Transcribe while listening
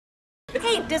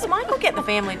Hey, does Michael get the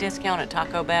family discount at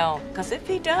Taco Bell? Because if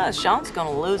he does, Sean's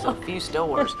gonna lose a few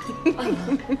stores.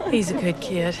 He's a good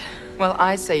kid. Well,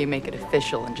 I say you make it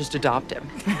official and just adopt him.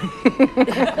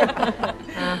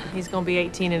 He's gonna be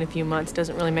 18 in a few months.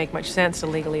 Doesn't really make much sense to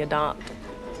legally adopt.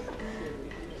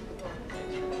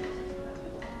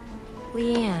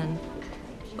 Leigh Anne,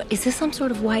 is this some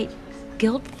sort of white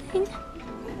guilt thing?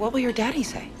 What will your daddy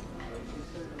say?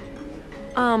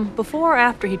 Before or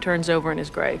after he turns over in his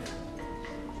grave?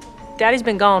 Daddy's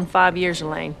been gone 5 years,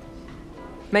 Elaine.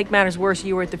 Make matters worse,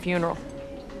 you were at the funeral.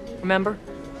 Remember?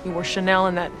 You wore Chanel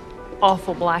in that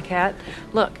awful black hat.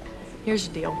 Look, here's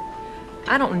the deal.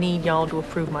 I don't need y'all to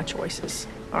approve my choices,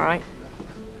 all right?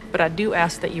 But I do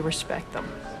ask that you respect them.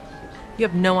 You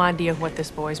have no idea what this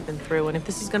boy's been through, and if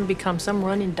this is gonna become some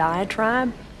running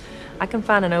diatribe, I can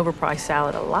find an overpriced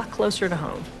salad a lot closer to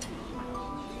home.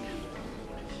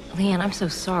 Leigh Anne, I'm so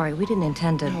sorry. We didn't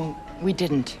intend to... No, we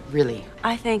didn't, really.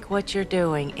 I think what you're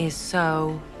doing is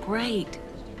so great.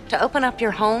 To open up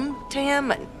your home to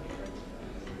him, and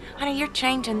honey, you're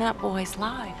changing that boy's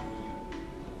life.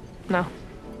 No.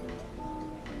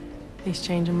 He's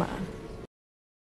changing mine.